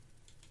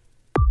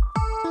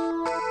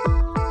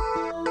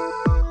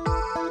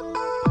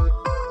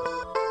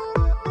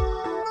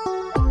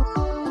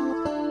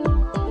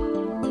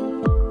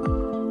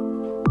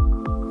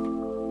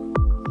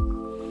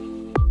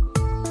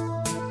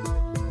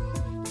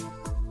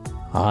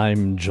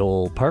I'm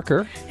Joel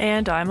Parker.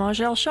 And I'm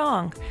Ajel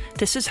Shong.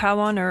 This is How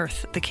on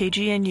Earth, the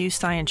KGNU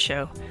Science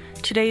Show.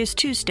 Today is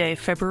Tuesday,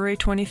 February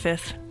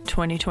 25th,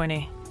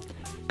 2020.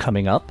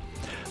 Coming up,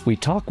 we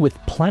talk with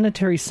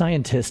planetary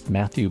scientist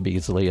Matthew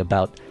Beasley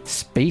about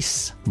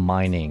space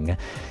mining.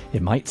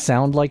 It might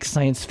sound like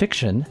science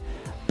fiction,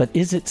 but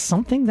is it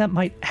something that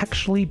might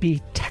actually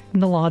be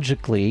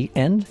technologically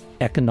and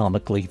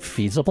economically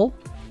feasible?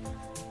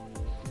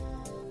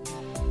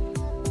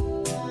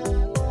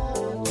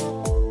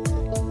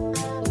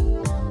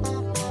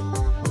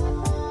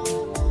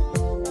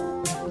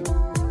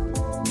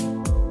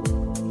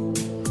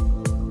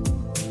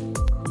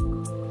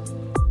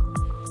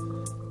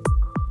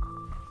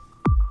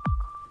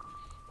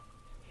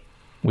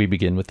 We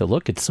begin with a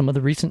look at some of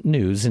the recent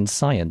news in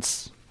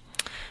science.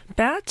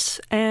 Bats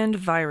and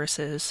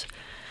viruses.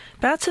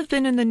 Bats have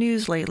been in the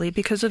news lately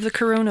because of the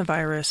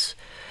coronavirus.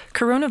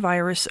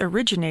 Coronavirus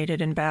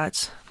originated in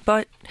bats,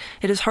 but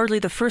it is hardly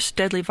the first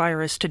deadly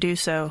virus to do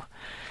so.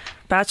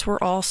 Bats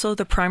were also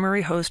the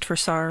primary host for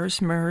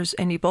SARS, MERS,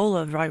 and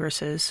Ebola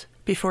viruses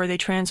before they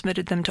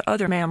transmitted them to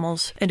other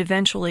mammals and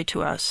eventually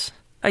to us.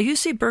 A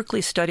UC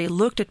Berkeley study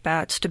looked at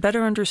bats to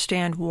better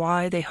understand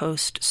why they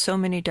host so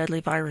many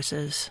deadly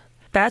viruses.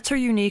 Bats are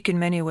unique in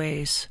many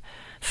ways.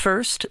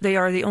 First, they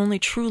are the only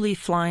truly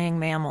flying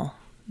mammal.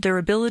 Their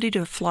ability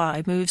to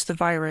fly moves the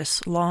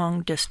virus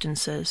long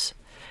distances.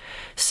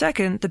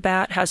 Second, the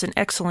bat has an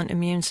excellent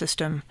immune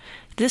system.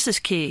 This is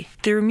key.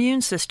 Their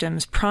immune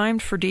systems,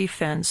 primed for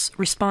defense,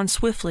 respond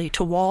swiftly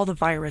to wall the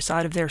virus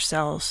out of their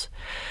cells.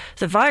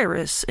 The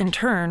virus, in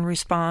turn,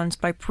 responds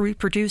by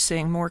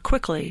reproducing more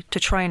quickly to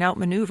try and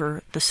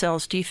outmaneuver the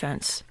cell's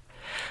defense.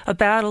 A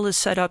battle is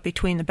set up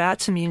between the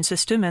bat's immune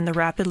system and the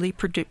rapidly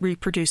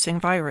reproducing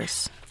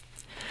virus.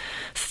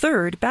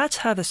 Third, bats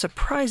have a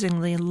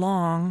surprisingly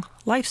long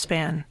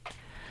lifespan.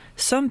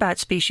 Some bat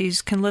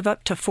species can live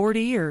up to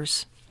 40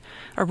 years.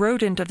 A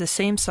rodent of the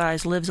same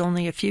size lives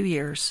only a few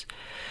years.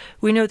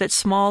 We know that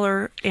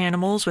smaller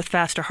animals with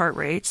faster heart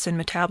rates and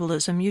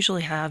metabolism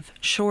usually have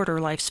shorter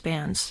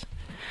lifespans.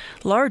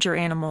 Larger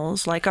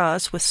animals, like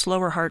us, with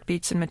slower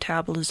heartbeats and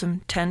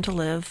metabolism, tend to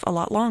live a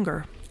lot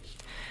longer.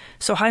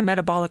 So high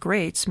metabolic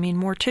rates mean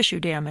more tissue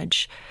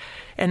damage,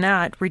 and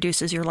that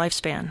reduces your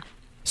lifespan.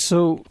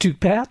 So do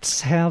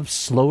bats have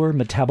slower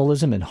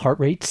metabolism and heart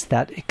rates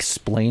that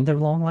explain their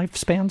long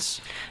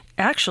lifespans?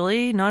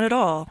 Actually, not at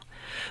all.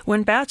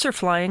 When bats are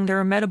flying,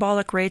 their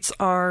metabolic rates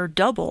are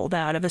double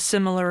that of a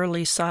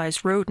similarly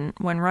sized rodent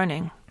when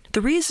running.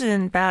 The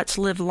reason bats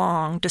live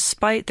long,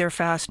 despite their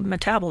fast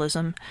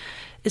metabolism,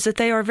 is that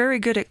they are very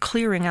good at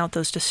clearing out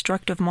those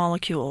destructive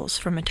molecules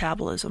from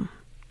metabolism.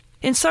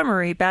 In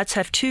summary, bats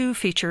have two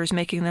features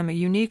making them a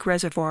unique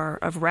reservoir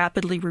of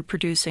rapidly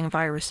reproducing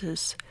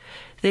viruses.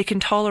 They can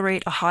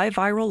tolerate a high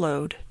viral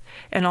load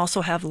and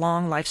also have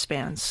long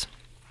lifespans.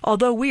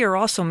 Although we are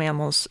also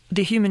mammals,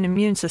 the human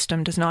immune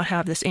system does not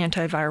have this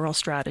antiviral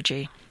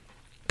strategy.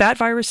 Bat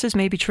viruses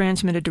may be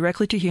transmitted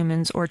directly to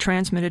humans or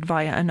transmitted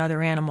via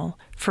another animal.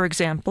 For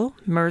example,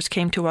 MERS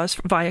came to us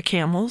via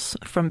camels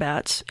from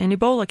bats, and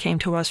Ebola came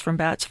to us from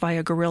bats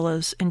via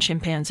gorillas and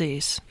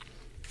chimpanzees.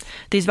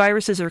 These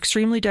viruses are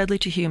extremely deadly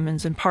to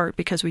humans in part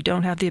because we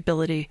don't have the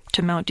ability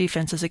to mount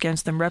defenses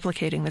against them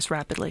replicating this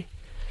rapidly.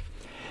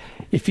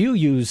 If you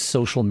use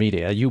social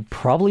media, you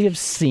probably have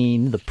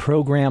seen the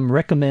program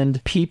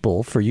recommend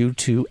people for you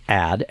to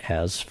add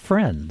as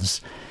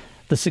friends.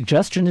 The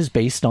suggestion is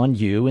based on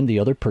you and the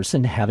other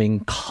person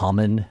having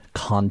common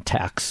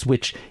contacts,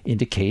 which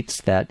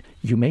indicates that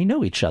you may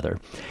know each other.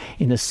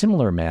 In a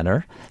similar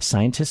manner,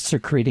 scientists are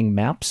creating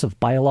maps of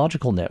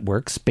biological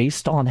networks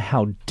based on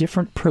how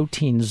different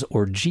proteins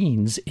or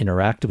genes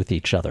interact with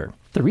each other.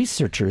 The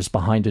researchers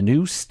behind a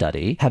new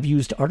study have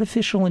used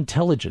artificial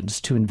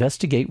intelligence to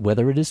investigate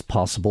whether it is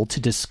possible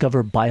to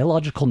discover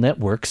biological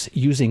networks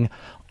using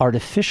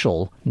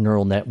artificial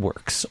neural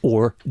networks,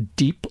 or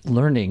deep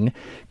learning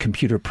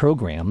computer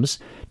programs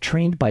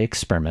trained by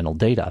experimental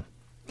data.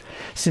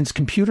 Since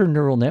computer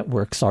neural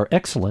networks are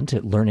excellent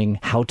at learning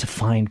how to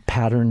find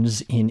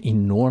patterns in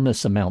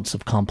enormous amounts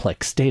of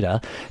complex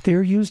data, they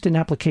are used in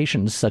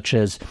applications such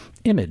as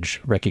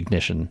image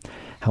recognition.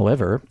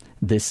 However,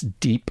 this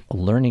deep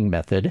learning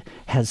method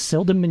has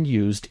seldom been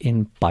used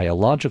in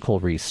biological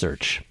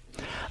research.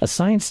 A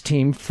science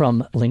team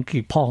from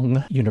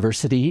Linköping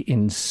University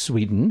in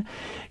Sweden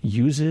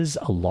uses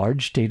a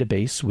large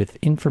database with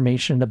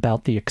information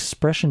about the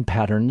expression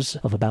patterns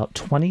of about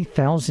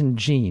 20,000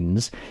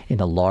 genes in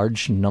a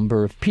large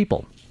number of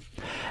people.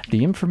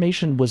 The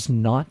information was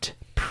not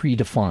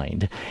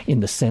predefined in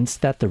the sense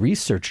that the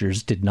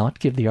researchers did not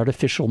give the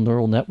artificial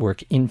neural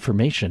network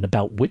information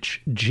about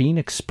which gene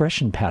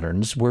expression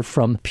patterns were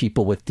from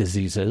people with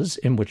diseases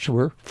and which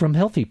were from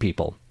healthy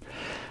people.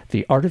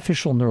 the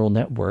artificial neural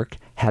network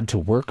had to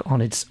work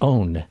on its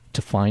own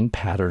to find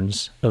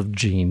patterns of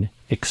gene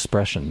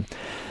expression.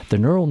 The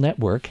neural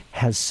network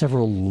has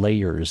several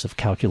layers of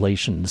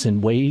calculations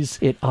in ways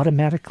it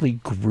automatically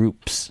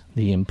groups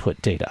the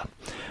input data.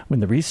 When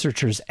the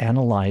researchers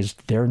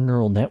analyzed their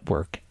neural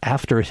network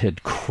after it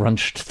had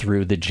crunched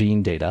through the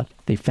gene data,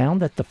 they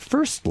found that the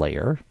first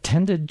layer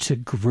tended to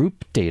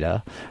group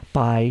data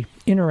by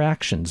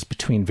interactions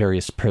between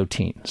various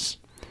proteins.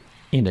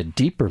 In a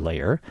deeper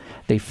layer,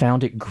 they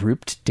found it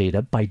grouped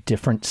data by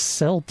different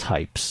cell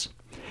types.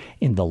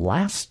 In the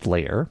last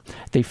layer,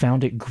 they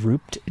found it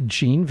grouped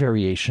gene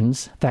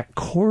variations that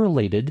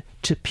correlated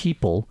to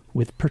people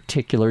with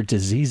particular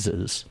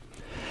diseases.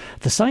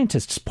 The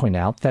scientists point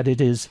out that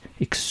it is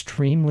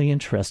extremely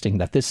interesting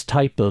that this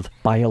type of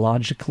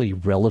biologically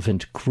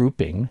relevant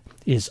grouping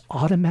is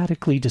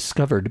automatically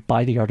discovered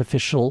by the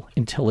artificial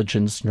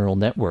intelligence neural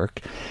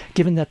network,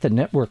 given that the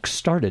network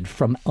started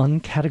from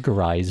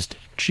uncategorized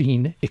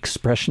gene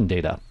expression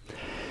data.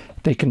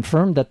 They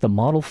confirmed that the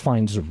model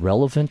finds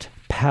relevant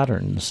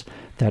patterns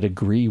that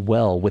agree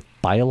well with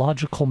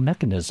biological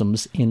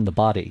mechanisms in the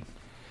body.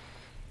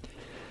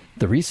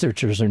 The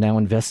researchers are now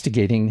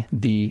investigating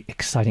the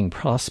exciting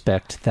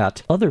prospect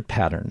that other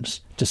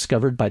patterns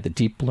discovered by the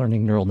deep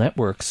learning neural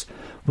networks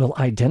will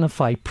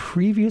identify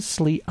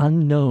previously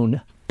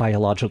unknown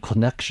biological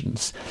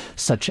connections,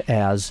 such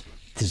as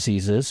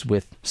diseases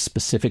with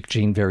specific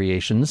gene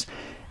variations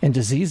and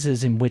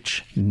diseases in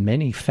which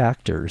many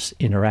factors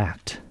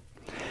interact.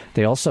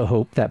 They also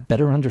hope that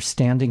better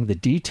understanding the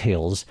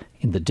details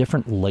in the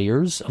different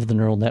layers of the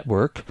neural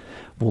network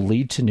will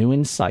lead to new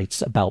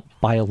insights about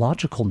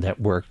biological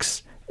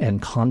networks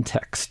and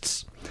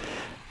contexts.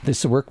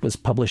 This work was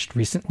published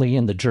recently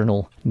in the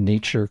journal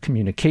Nature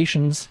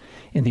Communications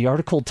in the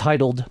article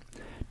titled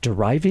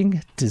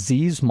Deriving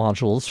Disease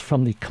Modules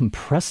from the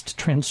Compressed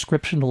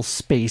Transcriptional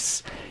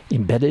Space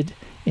Embedded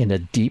in a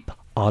Deep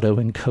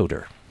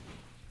Autoencoder.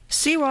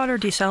 Seawater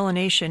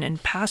desalination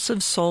and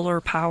passive solar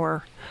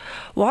power.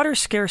 Water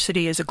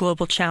scarcity is a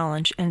global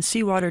challenge, and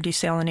seawater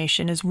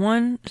desalination is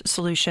one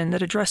solution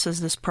that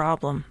addresses this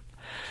problem.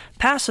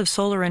 Passive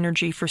solar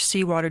energy for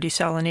seawater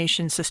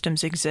desalination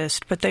systems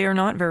exist, but they are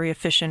not very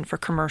efficient for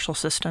commercial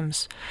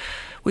systems.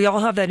 We all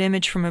have that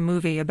image from a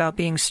movie about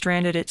being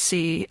stranded at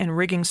sea and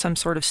rigging some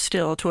sort of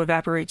still to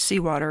evaporate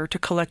seawater to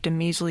collect a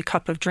measly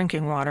cup of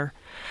drinking water.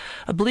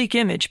 A bleak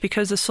image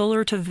because the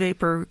solar to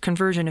vapor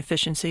conversion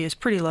efficiency is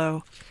pretty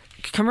low.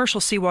 Commercial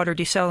seawater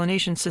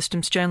desalination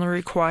systems generally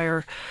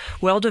require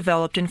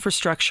well-developed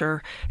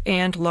infrastructure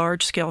and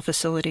large-scale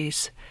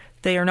facilities.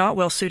 They are not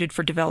well-suited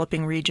for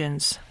developing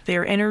regions. They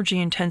are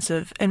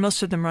energy-intensive, and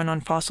most of them run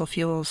on fossil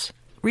fuels.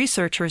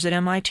 Researchers at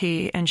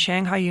MIT and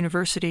Shanghai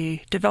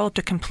University developed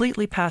a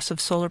completely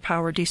passive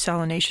solar-powered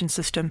desalination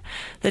system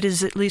that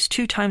is at least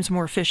 2 times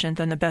more efficient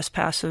than the best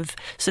passive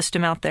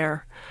system out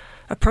there.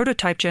 A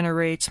prototype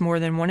generates more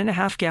than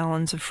 1.5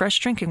 gallons of fresh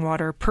drinking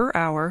water per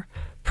hour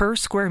per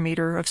square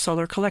meter of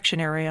solar collection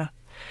area.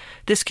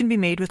 This can be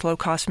made with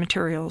low-cost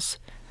materials.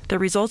 The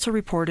results are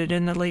reported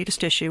in the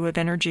latest issue of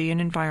Energy and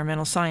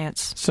Environmental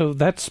Science. So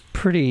that's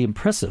pretty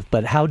impressive,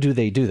 but how do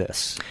they do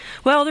this?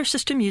 Well, their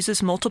system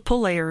uses multiple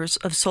layers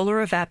of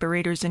solar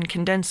evaporators and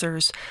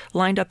condensers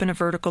lined up in a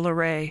vertical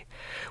array.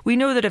 We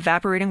know that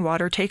evaporating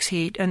water takes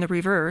heat, and the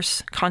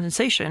reverse,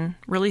 condensation,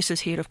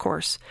 releases heat, of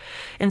course.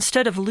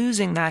 Instead of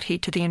losing that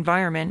heat to the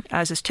environment,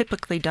 as is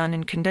typically done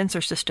in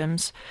condenser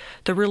systems,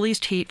 the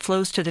released heat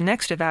flows to the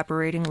next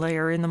evaporating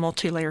layer in the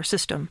multi-layer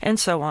system, and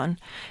so on.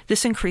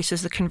 This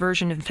increases the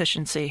conversion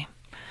efficiency.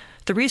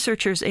 The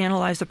researchers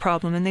analyzed the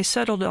problem and they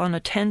settled on a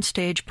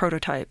 10-stage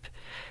prototype.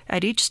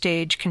 At each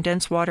stage,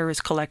 condensed water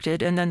is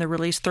collected and then the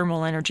released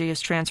thermal energy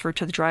is transferred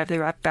to drive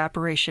the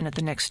evaporation at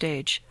the next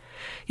stage.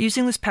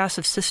 Using this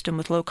passive system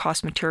with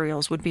low-cost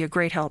materials would be a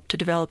great help to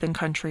developing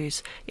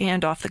countries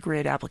and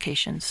off-the-grid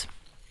applications.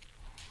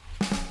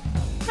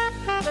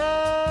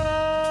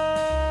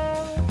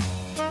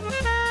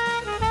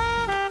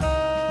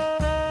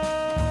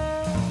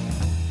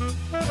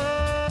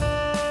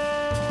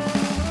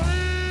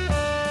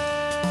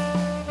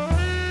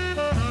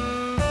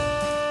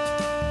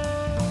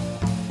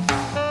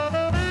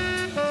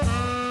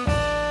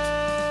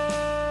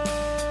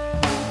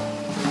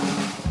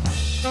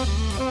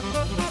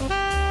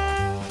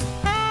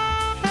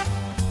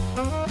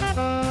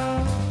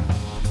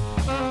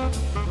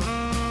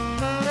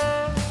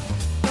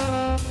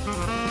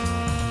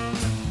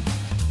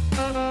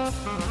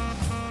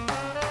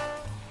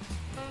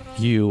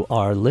 You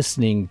are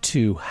listening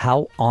to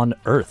How on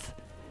Earth,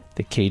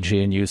 the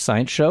KGNU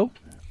Science Show.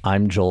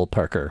 I'm Joel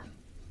Parker.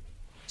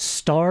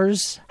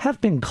 Stars have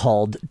been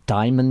called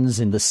diamonds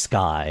in the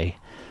sky,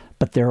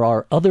 but there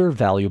are other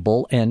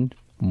valuable and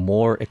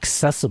more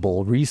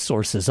accessible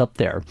resources up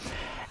there.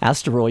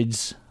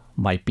 Asteroids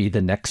might be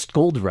the next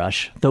gold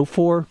rush, though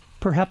for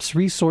perhaps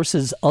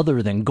resources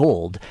other than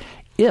gold,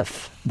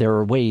 if there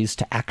are ways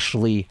to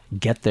actually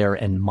get there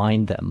and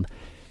mine them.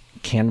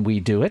 Can we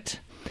do it?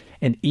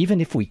 And even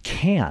if we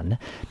can,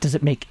 does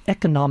it make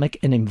economic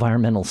and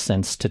environmental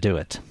sense to do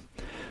it?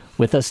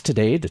 With us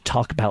today to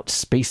talk about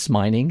space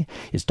mining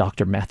is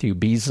Dr. Matthew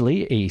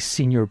Beasley, a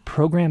senior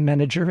program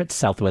manager at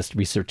Southwest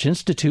Research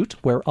Institute,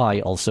 where I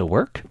also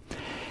work.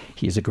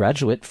 He is a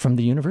graduate from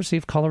the University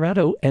of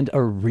Colorado and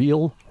a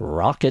real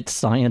rocket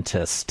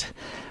scientist.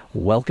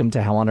 Welcome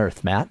to How on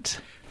Earth, Matt.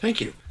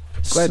 Thank you.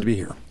 Glad to be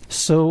here.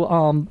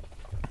 So,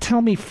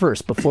 tell me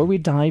first, before we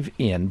dive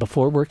in,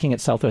 before working at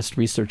Southwest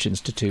Research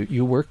Institute,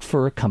 you worked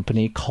for a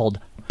company called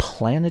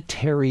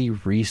Planetary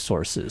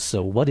Resources.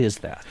 So what is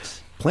that?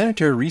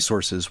 Planetary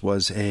Resources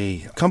was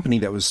a company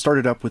that was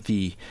started up with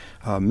the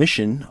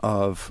mission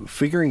of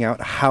figuring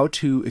out how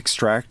to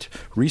extract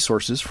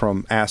resources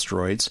from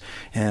asteroids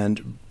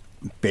and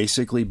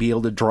basically be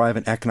able to drive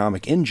an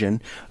economic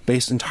engine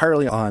based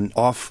entirely on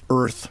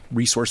off-Earth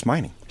resource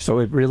mining. So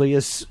it really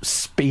is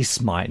space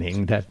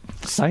mining. That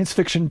science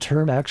fiction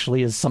term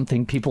actually is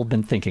something people have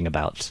been thinking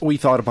about. We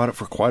thought about it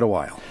for quite a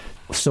while.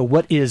 So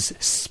what is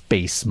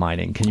space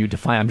mining? Can you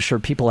define? I'm sure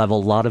people have a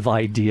lot of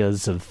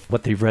ideas of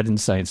what they've read in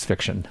science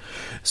fiction.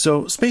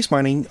 So space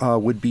mining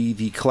would be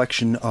the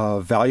collection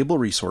of valuable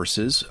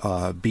resources,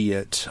 be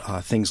it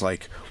things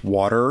like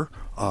water,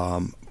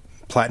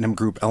 platinum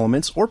group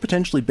elements, or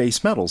potentially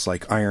base metals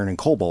like iron and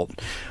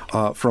cobalt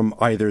from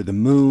either the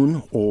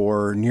moon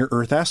or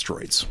near-Earth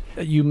asteroids.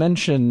 You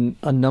mentioned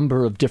a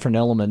number of different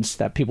elements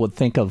that people would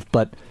think of,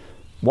 but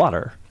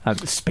water.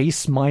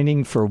 Space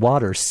mining for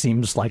water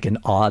seems like an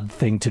odd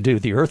thing to do.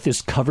 The Earth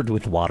is covered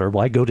with water.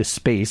 Why go to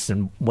space,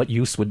 and what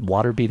use would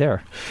water be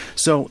there?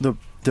 So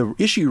the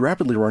issue you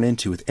rapidly run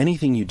into with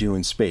anything you do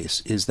in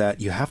space is that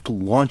you have to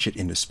launch it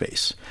into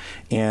space.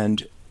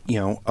 And,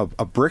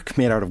 a brick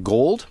made out of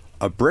gold,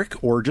 a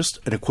brick, or just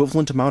an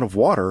equivalent amount of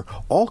water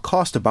all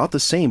cost about the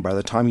same by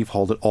the time you've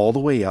hauled it all the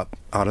way up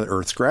out of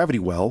Earth's gravity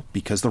well,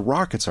 because the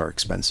rockets are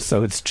expensive.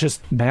 So it's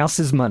just mass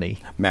is money.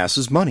 Mass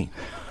is money.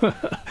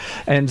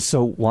 And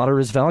so water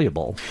is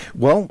valuable.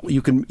 Well,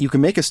 you can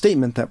make a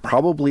statement that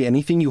probably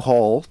anything you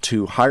haul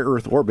to high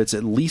Earth orbits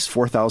at least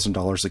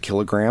 $4,000 a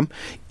kilogram,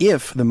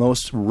 if the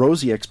most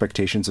rosy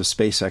expectations of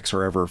SpaceX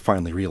are ever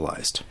finally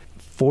realized.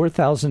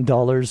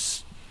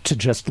 $4,000 to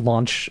just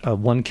launch a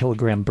 1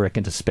 kilogram brick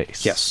into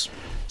space. Yes.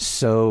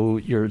 So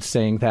you're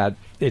saying that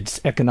it's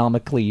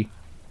economically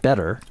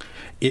better.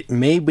 It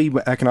may be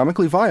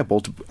economically viable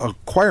to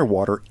acquire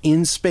water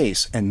in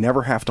space and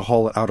never have to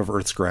haul it out of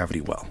Earth's gravity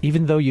well.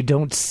 Even though you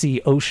don't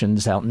see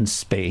oceans out in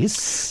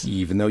space.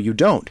 Even though you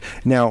don't.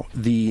 Now,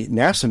 the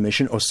NASA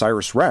mission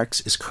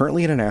OSIRIS-REx is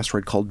currently at an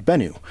asteroid called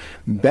Bennu.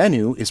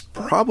 Bennu is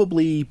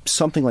probably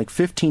something like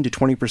 15 to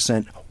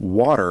 20%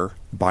 water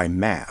by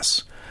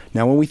mass.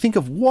 Now, when we think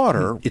of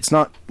water, it's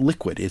not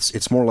liquid.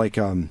 It's more like...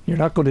 You're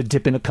not going to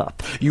dip in a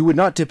cup. You would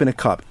not dip in a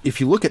cup. If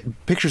you look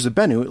at pictures of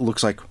Bennu, it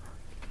looks like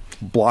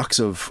blocks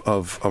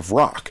of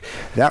rock.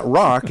 That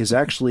rock is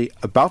actually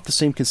about the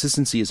same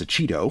consistency as a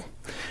Cheeto,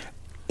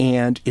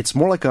 and it's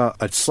more like a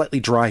slightly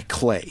dry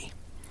clay.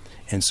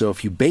 And so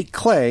if you bake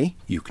clay,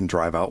 you can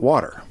drive out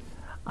water.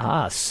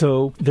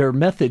 So there are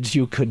methods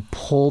you could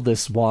pull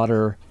this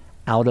water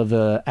out of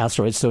the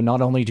asteroid. So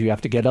not only do you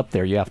have to get up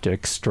there, you have to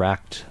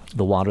extract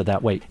the water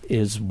that way.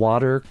 Is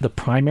water the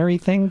primary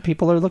thing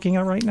people are looking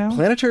at right now?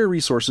 Planetary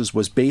Resources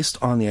was based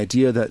on the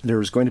idea that there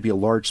was going to be a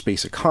large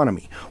space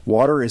economy.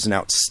 Water is an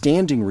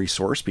outstanding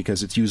resource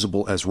because it's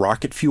usable as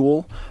rocket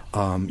fuel.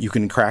 You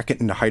can crack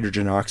it into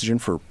hydrogen and oxygen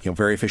for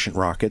very efficient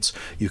rockets.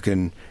 You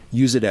can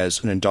use it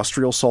as an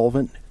industrial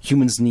solvent.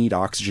 Humans need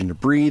oxygen to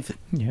breathe.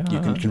 Yeah. You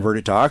can convert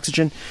it to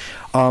oxygen.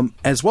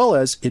 As well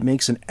as it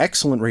makes an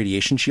excellent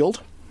radiation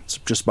shield. It's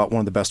just about one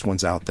of the best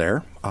ones out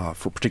there,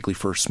 particularly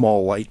for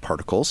small light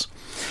particles.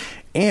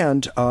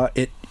 And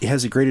it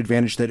has a great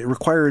advantage that it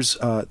requires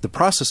the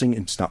processing.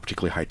 It's not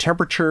particularly high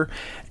temperature,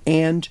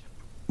 and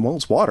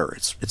it's water.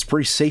 It's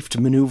pretty safe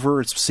to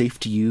maneuver. It's safe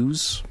to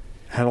use.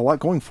 Had a lot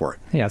going for it.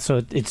 Yeah,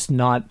 so it's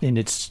not in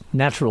its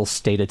natural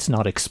state. It's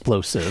not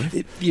explosive.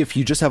 If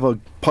you just have a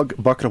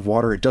bucket of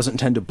water, it doesn't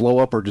tend to blow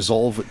up or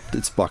dissolve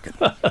its bucket.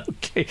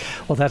 Okay,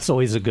 well, that's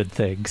always a good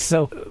thing.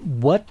 So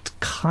what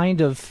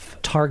kind of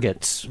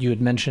targets? You had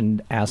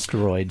mentioned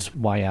asteroids.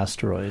 Why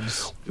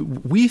asteroids?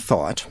 We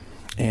thought,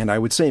 and I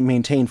would say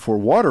maintain for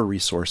water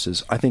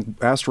resources, I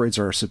think asteroids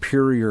are a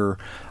superior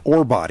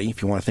ore body,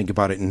 if you want to think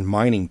about it in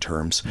mining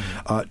terms,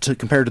 to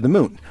compare to the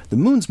moon. The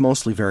moon's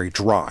mostly very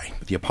dry.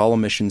 The Apollo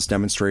missions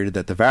demonstrated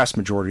that the vast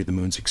majority of the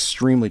moon's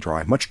extremely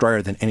dry, much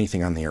drier than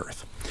anything on the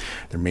Earth.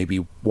 There may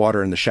be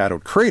water in the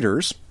shadowed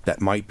craters.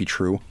 That might be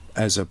true.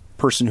 As a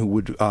person who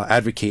would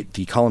advocate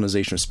the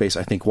colonization of space,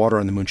 I think water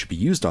on the moon should be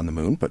used on the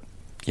moon, but,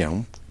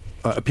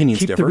 opinions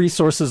Keep differ. the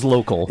resources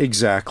local.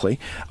 Exactly.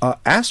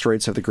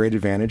 Asteroids have the great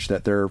advantage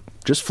that they're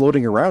just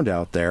floating around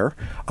out there.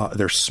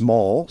 They're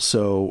small,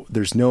 so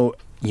there's no,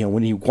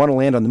 when you want to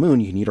land on the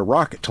moon, you need a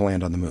rocket to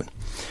land on the moon.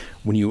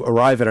 When you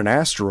arrive at an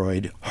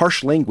asteroid,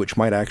 harsh language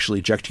might actually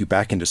eject you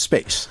back into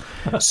space.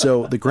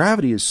 So the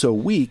gravity is so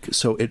weak,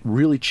 so it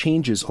really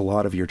changes a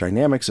lot of your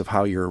dynamics of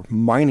how your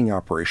mining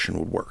operation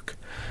would work.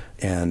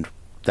 And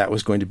that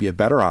was going to be a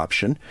better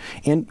option.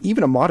 And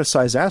even a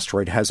modest-sized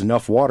asteroid has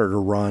enough water to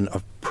run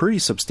a pretty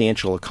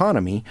substantial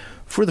economy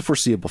for the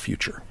foreseeable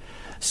future.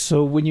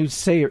 So when you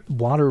say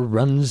water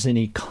runs an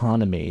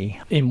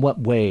economy, in what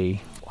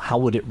way? How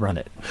would it run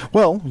it?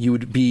 Well, you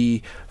would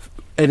be...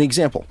 An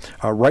example,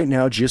 right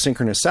now,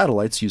 geosynchronous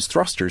satellites use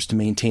thrusters to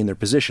maintain their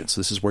positions.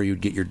 This is where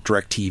you'd get your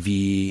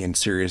DirecTV and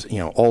Sirius,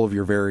 all of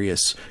your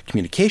various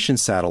communication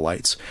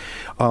satellites.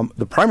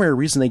 The primary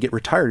reason they get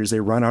retired is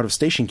they run out of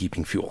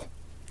station-keeping fuel.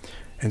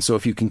 And so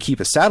if you can keep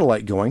a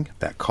satellite going,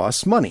 that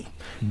costs money.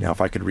 Now, if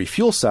I could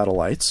refuel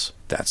satellites,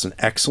 that's an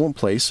excellent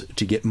place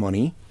to get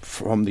money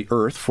from the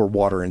Earth for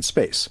water and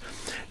space.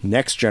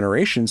 Next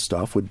generation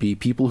stuff would be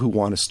people who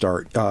want to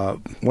start...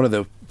 one of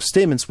the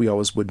statements we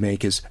always would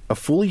make is a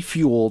fully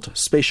fueled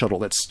space shuttle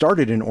that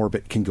started in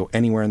orbit can go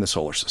anywhere in the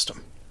solar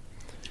system.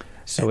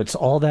 So it's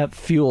all that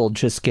fuel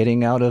just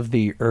getting out of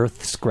the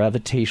Earth's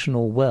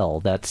gravitational well.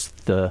 That's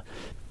the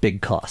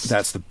big cost.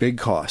 That's the big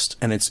cost.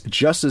 And it's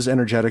just as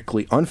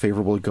energetically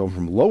unfavorable to go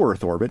from low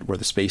Earth orbit, where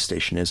the space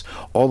station is,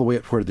 all the way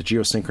up where the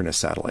geosynchronous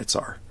satellites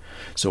are.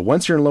 So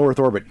once you're in low Earth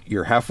orbit,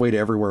 you're halfway to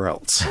everywhere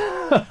else.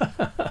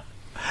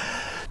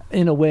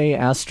 In a way,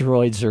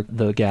 asteroids are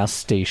the gas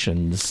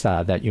stations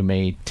that you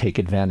may take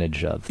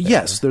advantage of. There.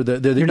 Yes. They're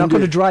You're not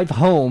going to drive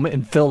home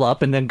and fill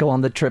up and then go on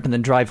the trip and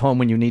then drive home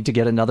when you need to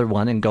get another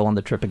one and go on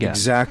the trip again.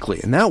 Exactly.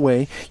 And that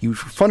way, you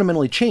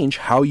fundamentally change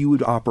how you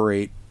would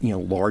operate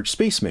large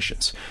space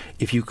missions.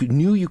 If you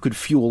knew you could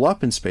fuel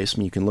up in space,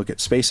 you can look at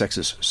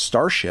SpaceX's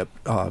Starship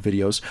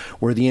videos,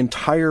 where the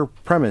entire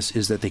premise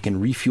is that they can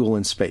refuel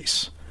in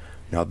space.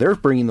 Now, they're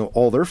bringing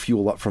all their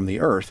fuel up from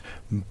the Earth,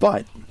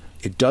 but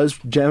it does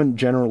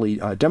generally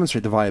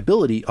demonstrate the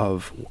viability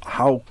of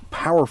how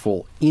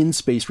powerful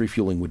in-space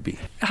refueling would be.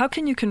 How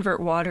can you convert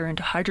water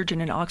into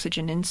hydrogen and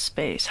oxygen in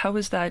space? How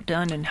is that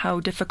done, and how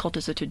difficult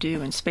is it to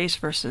do in space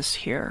versus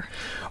here?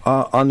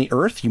 On the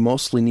Earth, you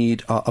mostly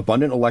need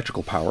abundant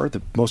electrical power.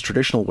 The most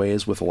traditional way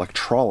is with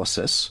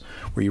electrolysis,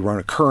 where you run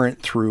a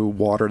current through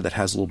water that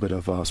has a little bit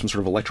of some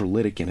sort of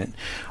electrolytic in it.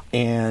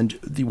 And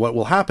what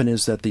will happen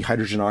is that the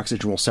hydrogen and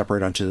oxygen will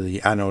separate onto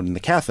the anode and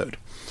the cathode.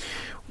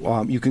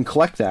 You can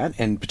collect that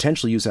and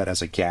potentially use that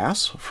as a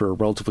gas for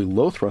relatively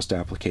low thrust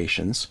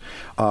applications.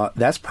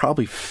 That's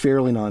probably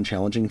fairly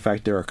non-challenging. In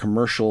fact, there are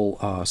commercial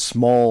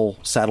small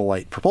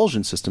satellite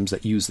propulsion systems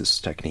that use this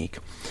technique.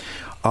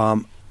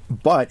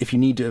 But if you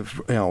need to,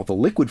 the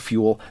liquid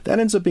fuel, that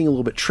ends up being a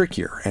little bit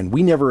trickier. And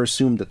we never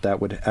assumed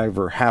that would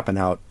ever happen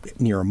out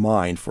near a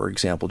mine, for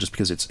example, just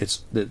because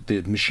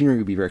the machinery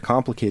would be very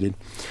complicated.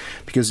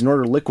 Because in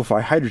order to liquefy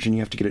hydrogen, you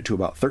have to get it to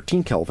about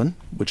 13 Kelvin,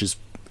 which is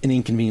an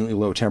inconveniently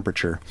low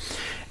temperature.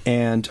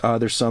 And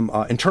there's some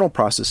internal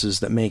processes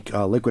that make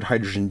liquid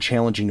hydrogen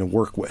challenging to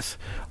work with.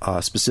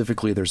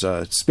 Specifically, there's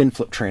a spin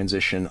flip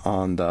transition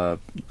in the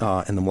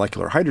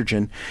molecular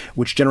hydrogen,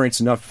 which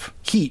generates enough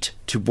heat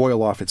to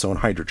boil off its own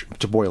hydrogen,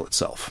 to boil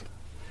itself,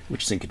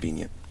 which is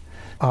inconvenient.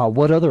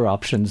 What other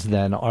options,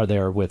 then, are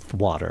there with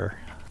water?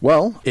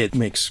 Well, it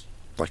makes,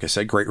 like I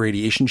said, great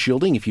radiation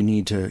shielding. If you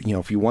need to,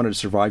 if you wanted to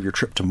survive your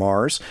trip to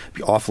Mars, it'd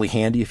be awfully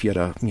handy if you had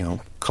a,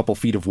 couple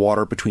feet of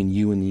water between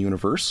you and the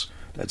universe.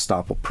 That'd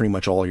stop pretty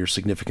much all your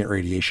significant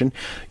radiation.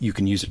 You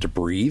can use it to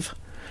breathe.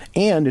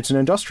 And it's an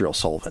industrial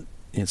solvent.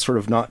 It's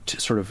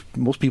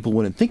most people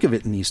wouldn't think of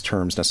it in these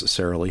terms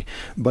necessarily,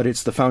 but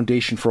it's the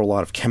foundation for a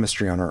lot of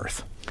chemistry on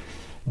Earth.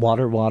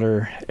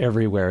 Water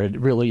everywhere. It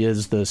really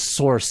is the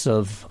source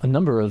of a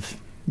number of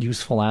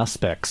useful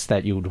aspects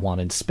that you would want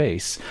in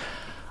space.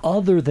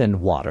 Other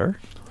than water,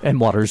 and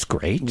water's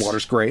great.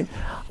 Water's great.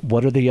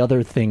 What are the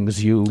other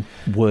things you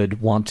would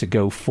want to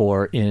go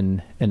for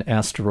in an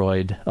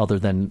asteroid other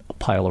than a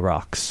pile of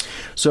rocks?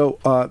 So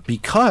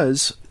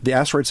because the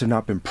asteroids have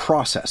not been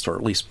processed, or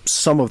at least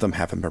some of them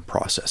haven't been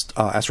processed,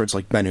 asteroids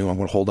like Bennu, I'm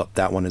going to hold up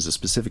that one as a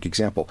specific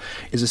example,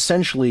 is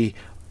essentially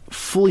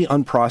fully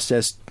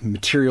unprocessed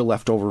material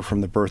left over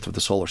from the birth of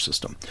the solar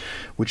system,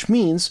 which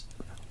means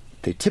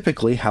they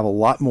typically have a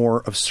lot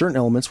more of certain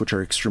elements which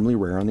are extremely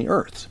rare on the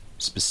Earth.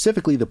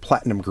 Specifically the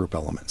platinum group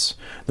elements.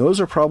 Those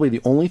are probably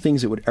the only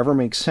things that would ever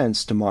make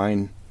sense to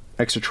mine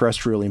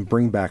extraterrestrially and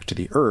bring back to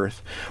the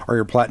Earth are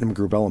your platinum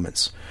group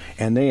elements.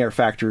 And they are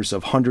factors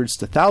of hundreds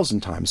to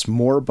 1,000 times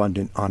more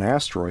abundant on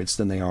asteroids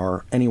than they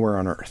are anywhere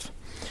on Earth.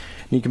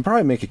 And you can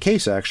probably make a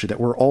case, actually, that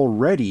we're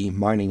already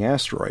mining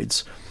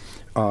asteroids.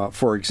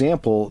 For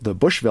example, the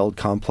Bushveld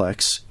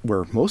complex,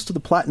 where most of the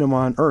platinum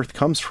on Earth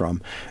comes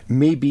from,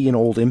 may be an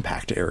old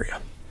impact area.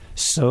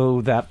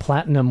 So that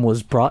platinum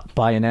was brought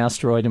by an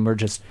asteroid and we're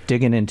just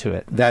digging into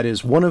it. That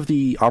is one of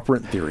the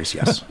operant theories,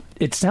 yes.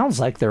 It sounds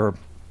like there are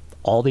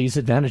all these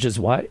advantages.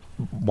 Why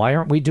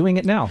aren't we doing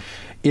it now?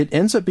 It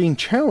ends up being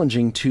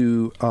challenging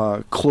to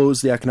close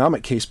the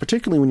economic case,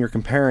 particularly when you're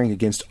comparing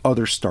against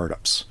other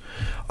startups,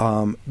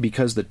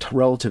 because the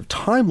relative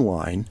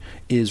timeline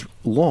is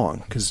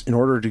long. Because in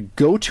order to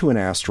go to an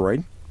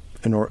asteroid,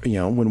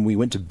 when we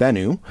went to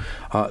Bennu,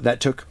 that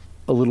took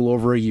a little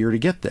over a year to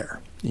get there.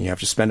 You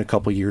have to spend a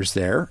couple years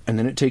there, and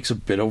then it takes a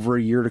bit over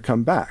a year to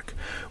come back,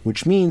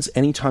 which means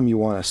anytime you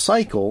want to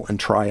cycle and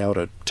try out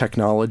a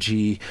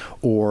technology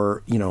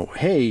or,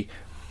 hey,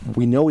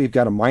 we know we've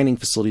got a mining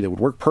facility that would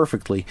work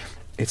perfectly,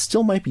 it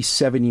still might be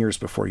 7 years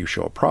before you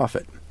show a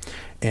profit.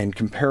 And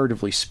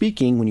comparatively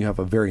speaking, when you have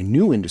a very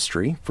new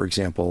industry, for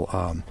example,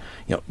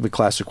 the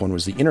classic one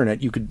was the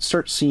internet, you could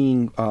start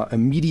seeing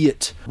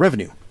immediate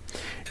revenue.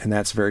 And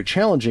that's very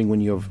challenging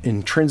when you have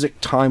intrinsic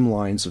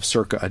timelines of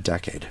circa a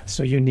decade.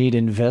 So you need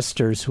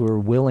investors who are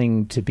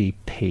willing to be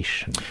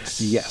patient.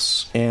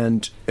 Yes.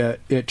 And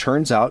it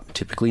turns out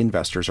typically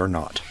investors are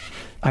not.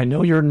 I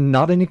know you're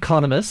not an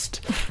economist,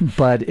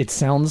 but it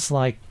sounds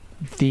like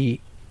the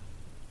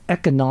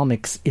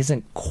economics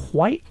isn't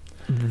quite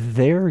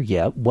there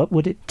yet. What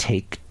would it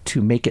take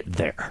to make it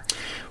there?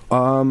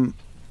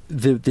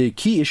 The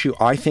key issue,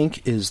 I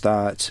think, is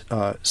that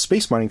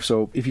space mining,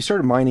 so if you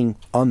started mining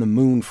on the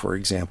moon, for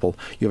example,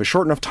 you have a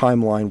short enough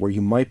timeline where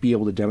you might be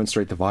able to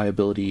demonstrate the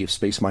viability of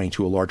space mining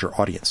to a larger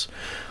audience.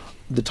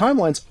 The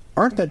timelines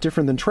aren't that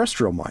different than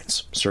terrestrial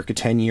mines, circa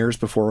 10 years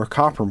before a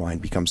copper mine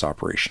becomes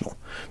operational,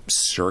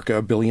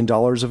 circa $1 billion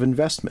of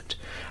investment.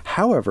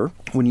 However,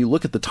 when you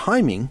look at the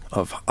timing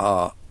of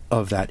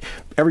that,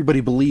 everybody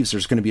believes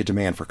there's going to be a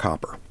demand for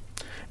copper.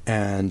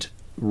 And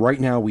right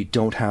now we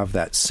don't have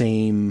that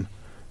same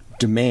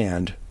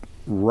demand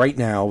right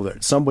now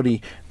that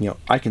somebody,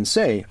 I can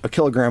say a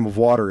kilogram of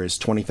water is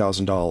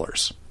 $20,000.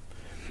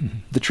 Mm-hmm.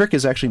 The trick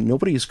is actually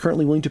nobody is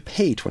currently willing to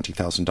pay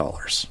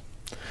 $20,000.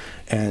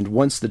 And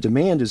once the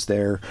demand is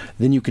there,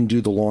 then you can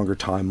do the longer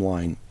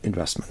timeline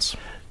investments.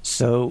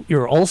 So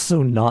you're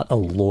also not a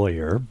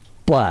lawyer,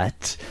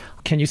 but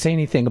can you say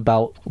anything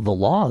about the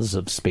laws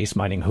of space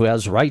mining? Who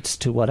has rights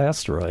to what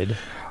asteroid?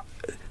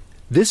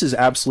 This is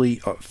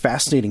absolutely a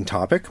fascinating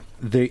topic.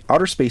 The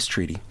Outer Space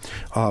Treaty,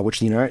 which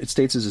the United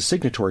States is a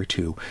signatory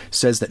to,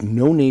 says that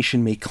no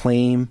nation may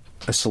claim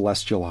a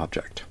celestial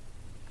object.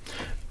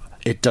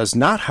 It does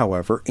not,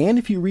 however, and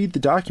if you read the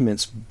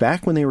documents,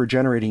 back when they were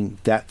generating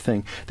that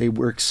thing, they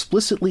were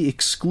explicitly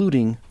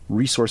excluding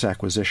resource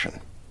acquisition.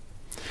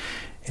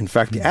 In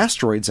fact, the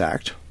Asteroids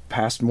Act,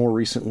 passed more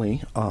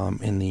recently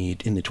in the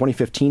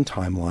 2015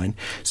 timeline,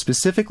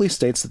 specifically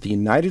states that the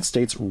United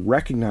States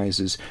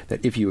recognizes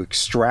that if you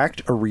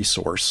extract a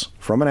resource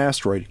from an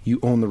asteroid, you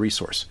own the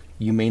resource.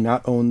 You may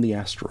not own the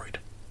asteroid.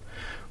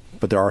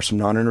 But there are some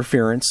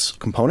non-interference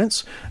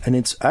components, and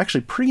it's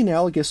actually pretty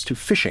analogous to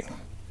fishing,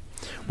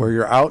 where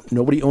you're out,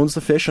 nobody owns the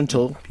fish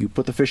until you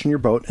put the fish in your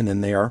boat, and then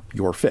they are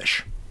your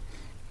fish.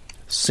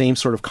 Same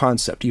sort of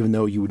concept, even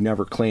though you would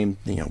never claim,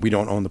 we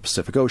don't own the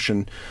Pacific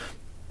Ocean.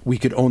 We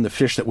could own the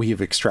fish that we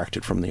have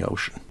extracted from the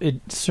ocean.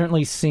 It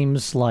certainly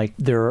seems like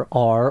there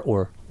are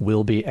or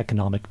will be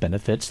economic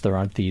benefits. There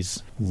aren't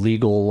these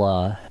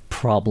legal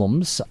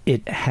problems.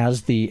 It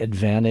has the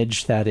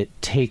advantage that it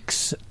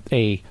takes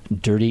a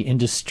dirty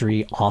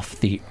industry off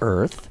the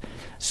earth.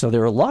 So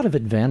there are a lot of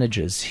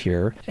advantages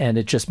here, and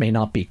it just may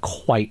not be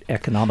quite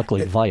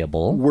economically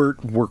viable. We're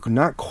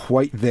not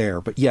quite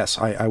there, but yes,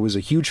 I was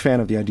a huge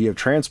fan of the idea of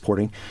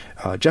transporting.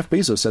 Jeff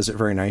Bezos says it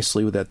very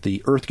nicely that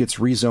the Earth gets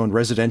rezoned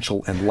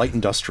residential and light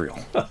industrial.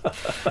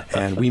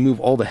 And we move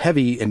all the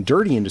heavy and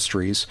dirty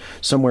industries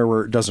somewhere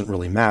where it doesn't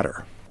really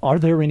matter. Are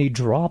there any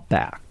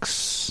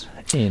drawbacks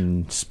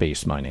in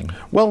space mining?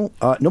 Well,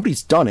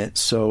 nobody's done it,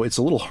 so it's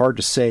a little hard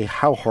to say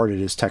how hard it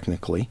is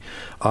technically.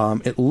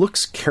 It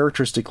looks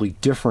characteristically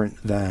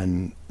different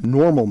than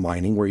normal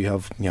mining, where you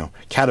have,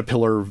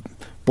 Caterpillar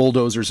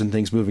bulldozers and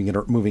things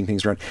moving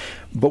things around.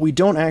 But we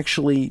don't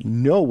actually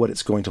know what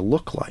it's going to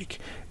look like.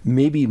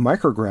 Maybe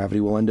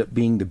microgravity will end up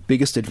being the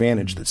biggest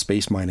advantage that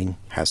space mining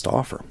has to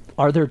offer.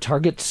 Are there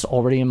targets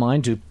already in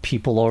mind? Do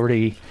people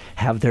already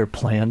have their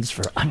plans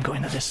for, I'm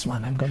going to this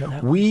one, I'm going to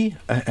that one? We,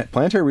 at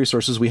Planetary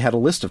Resources, we had a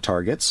list of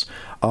targets,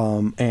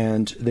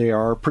 and they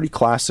are pretty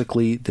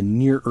classically the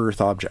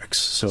near-Earth objects.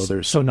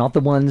 So not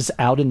the ones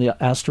out in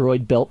the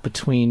asteroid belt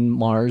between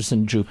Mars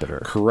and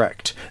Jupiter?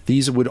 Correct.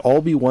 These would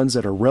all be ones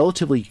that are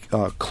relatively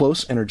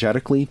close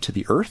energetically to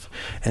the Earth,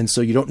 and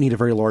so you don't need a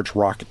very large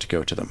rocket to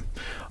go to them.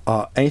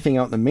 Anything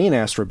out in the main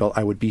asteroid belt,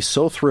 I would be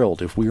so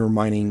thrilled if we were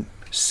mining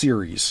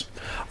Ceres.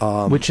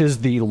 Which is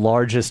the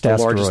largest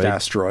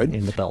asteroid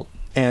in the belt.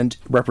 And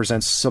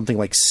represents something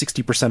like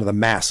 60% of the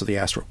mass of the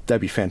asteroid.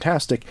 That'd be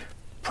fantastic.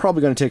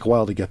 Probably going to take a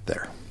while to get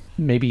there.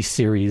 Maybe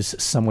Ceres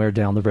somewhere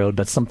down the road,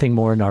 but something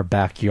more in our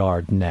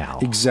backyard now.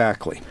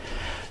 Exactly.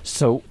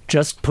 So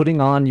just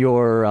putting on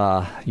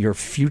your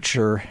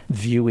future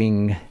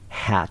viewing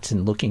hat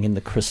and looking in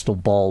the crystal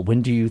ball,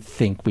 when do you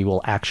think we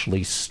will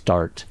actually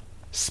start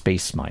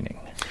space mining?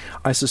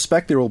 I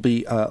suspect there will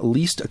be at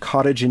least a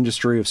cottage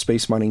industry of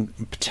space mining,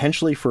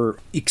 potentially for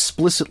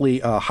explicitly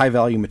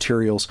high-value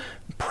materials,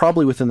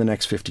 probably within the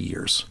next 50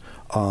 years.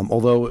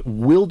 Although it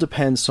will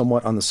depend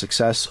somewhat on the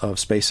success of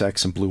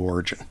SpaceX and Blue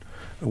Origin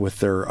with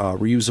their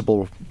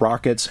reusable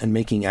rockets and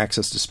making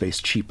access to space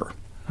cheaper.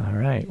 All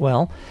right.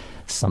 Well,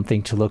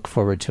 something to look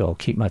forward to. I'll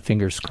keep my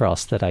fingers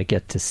crossed that I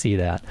get to see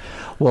that.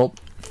 Well,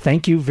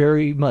 thank you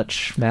very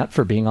much, Matt,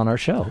 for being on our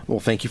show. Well,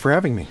 thank you for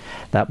having me.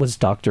 That was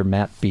Dr.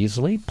 Matt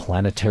Beasley,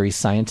 planetary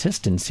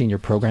scientist and senior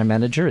program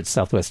manager at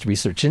Southwest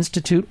Research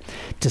Institute,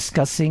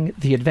 discussing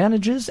the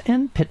advantages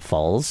and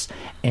pitfalls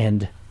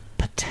and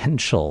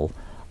potential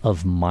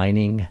of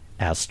mining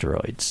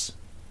asteroids.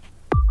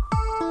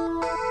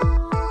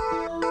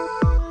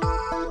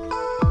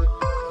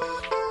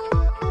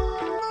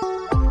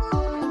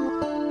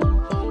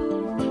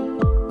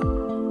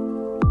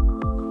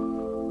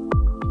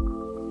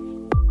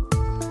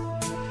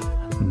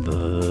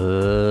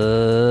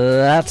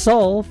 That's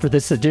all for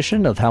this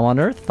edition of How on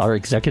Earth. Our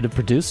executive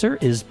producer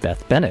is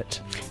Beth Bennett.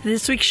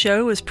 This week's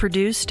show was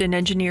produced and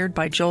engineered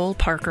by Joel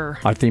Parker.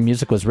 Our theme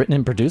music was written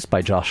and produced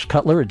by Josh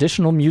Cutler.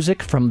 Additional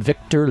music from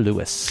Victor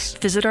Lewis.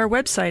 Visit our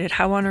website at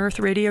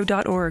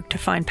howonearthradio.org to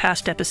find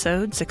past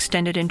episodes,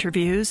 extended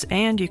interviews,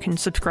 and you can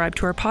subscribe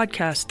to our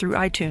podcast through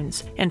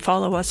iTunes and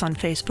follow us on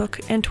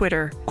Facebook and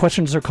Twitter.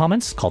 Questions or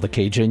comments? Call the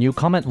KGNU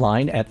comment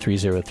line at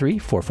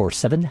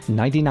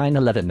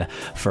 303-447-9911.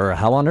 For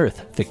How on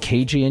Earth, the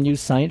KGNU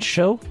Science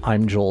Show,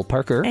 I'm Joel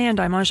Parker. And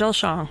I'm Angèle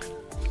Chang.